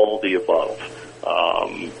all the above.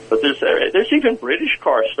 But there's even British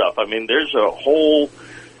car stuff. I mean, there's a whole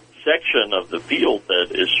section of the field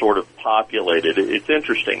that is sort of populated. It's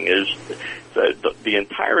interesting. The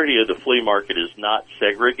entirety of the flea market is not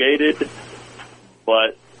segregated,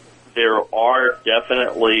 but there are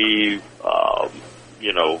definitely,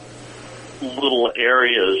 little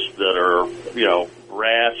areas that are,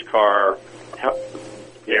 brass car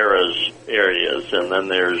areas, and then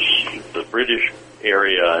there's the British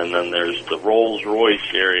area, and then there's the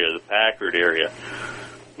Rolls-Royce area, the Packard area.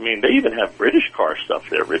 I mean, they even have British car stuff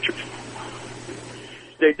there, Richard.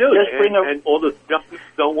 They do, and all the stuff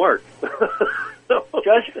don't work.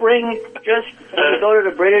 When you go to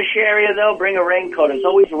the British area, though, bring a raincoat. It's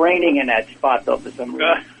always raining in that spot, though, for some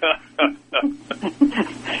reason.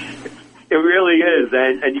 It really is,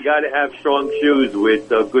 and you got to have strong shoes with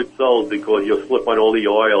good soles because you'll slip on all the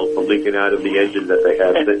oil from leaking out of the engine that they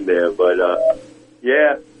have sitting there. But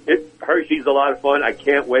Hershey's a lot of fun. I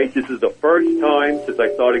can't wait. This is the first time since I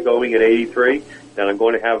started going in '83 that I'm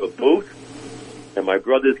going to have a booth, and my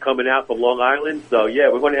brother's coming out from Long Island. So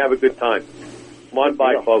we're going to have a good time. Come on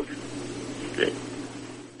by, folks.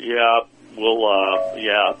 Yeah,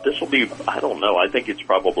 this will be, I don't know, I think it's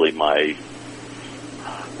probably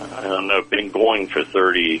been going for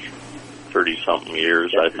 30-something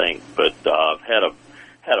years, I think, but had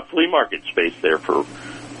a flea market space there for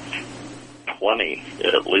 20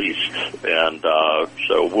 at least, and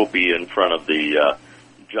so we'll be in front of the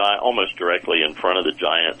almost directly in front of the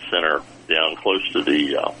Giant Center, down close to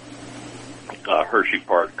the Hershey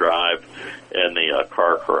Park Drive and the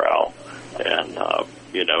car corral. And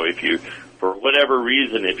if you, for whatever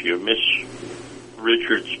reason, if you miss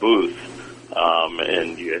Richard's booth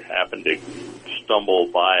and you happen to stumble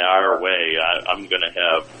by our way, I'm going to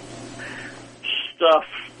have stuff,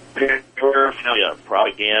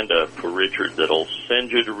 propaganda for Richard that'll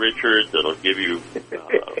send you to Richard, that'll give you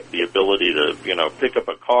the ability to, pick up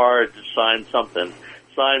a card, to sign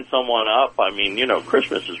someone up. I mean,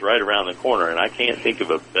 Christmas is right around the corner, and I can't think of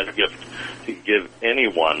a better gift to give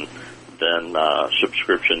anyone than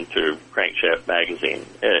subscription to Crankshaft Magazine.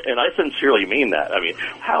 And I sincerely mean that. I mean,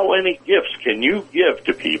 how many gifts can you give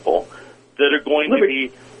to people that are going to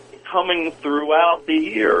be coming throughout the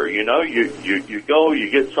year. You know, you go, you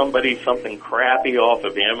get something crappy off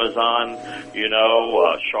of Amazon, you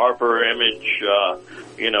know, sharper image,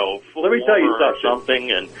 you know, full Let me tell you or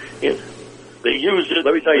something, and they use it.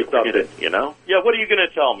 Let me tell you something. You know? Yeah, what are you going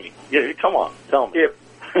to tell me? Yeah, come on, tell me.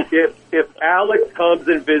 If Alex comes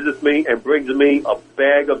and visits me and brings me a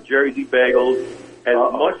bag of Jersey bagels, as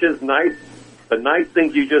much as the nice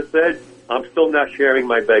things you just said, I'm still not sharing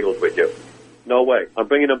my bagels with you. No way. I'm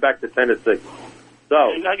bringing them back to Tennessee. So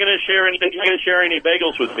you're not going to share anything. You're not going to share any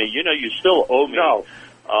bagels with me. You know, you still owe me. No.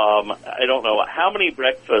 I don't know how many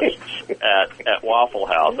breakfasts at Waffle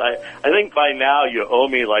House. I think by now you owe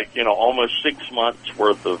me like, you know, almost 6 months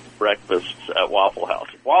worth of breakfasts at Waffle House.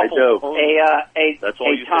 Waffle House. That's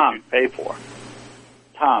all you Tom, said you'd pay for.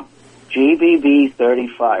 Tom, GBB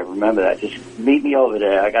 35. Remember that. Just meet me over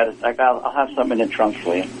there. I'll have something in the trunk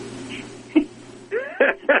for you.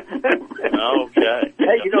 Okay.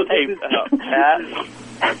 Hey, you know, Pat,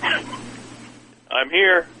 I'm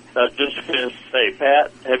here. Just to say,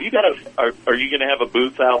 Pat, have you got are you going to have a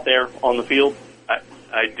booth out there on the field?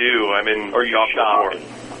 I do. I'm in. Or you shopping?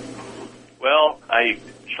 Well, I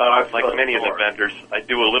shop like many of the vendors. I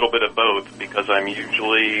do a little bit of both because I'm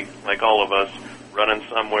usually, like all of us, running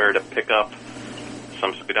somewhere to pick up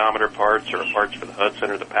some speedometer parts or parts for the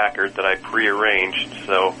Hudson or the Packard that I prearranged.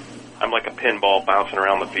 So I'm like a pinball bouncing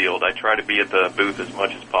around the field. I try to be at the booth as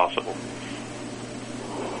much as possible.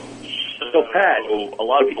 So, Pat, a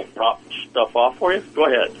lot of people drop stuff off for you. Go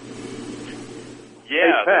ahead.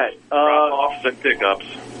 Yeah, hey, Pat, drop-offs and pickups.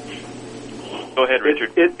 Go ahead,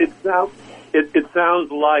 Richard. It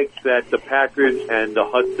sounds like that the Packard and the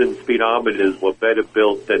Hudson speedometers were better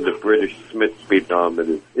built than the British Smith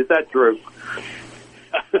speedometers. Is that true?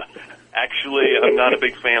 Actually, I'm not a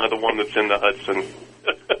big fan of the one that's in the Hudson.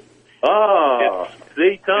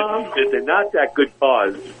 See, Tom? They're not that good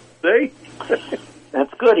cars. See?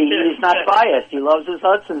 That's good. He's not biased. He loves his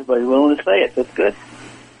Hudsons, but he's willing to say it. That's good.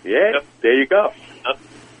 Yeah, yep. There you go.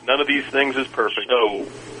 None of these things is perfect.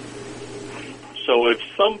 So if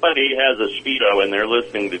somebody has a Speedo and they're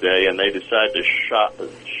listening today and they decide to shop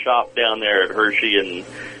down there at Hershey and,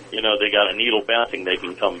 you know, they got a needle bouncing, they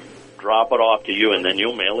can come drop it off to you and then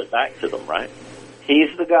you'll mail it back to them, right?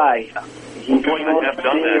 He's the guy. He's the one who have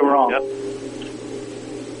done that. You're wrong. Yep.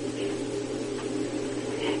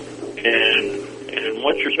 And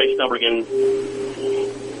what's your space number again,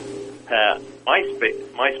 Pat? My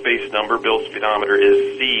space number, Bill's speedometer,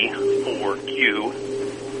 is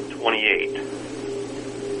C4Q28.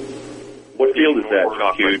 What field is that?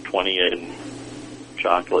 Q28 in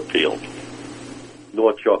Chocolate Field.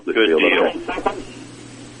 North Chocolate Good Field. deal. Okay.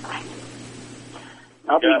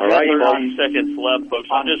 I'll be Got 30 seconds left, folks.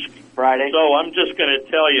 I'm just going to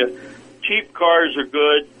tell you, cheap cars are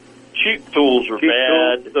good. Cheap tools are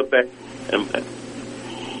bad.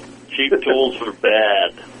 Cheap tools are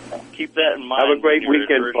bad. Keep that in mind. Have a great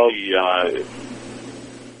weekend, folks.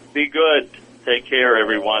 Be good. Take care,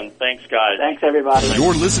 everyone. Thanks, guys. Thanks, everybody.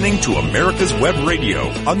 You're listening to America's Web Radio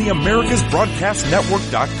on the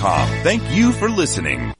AmericasBroadcastNetwork.com. Thank you for listening.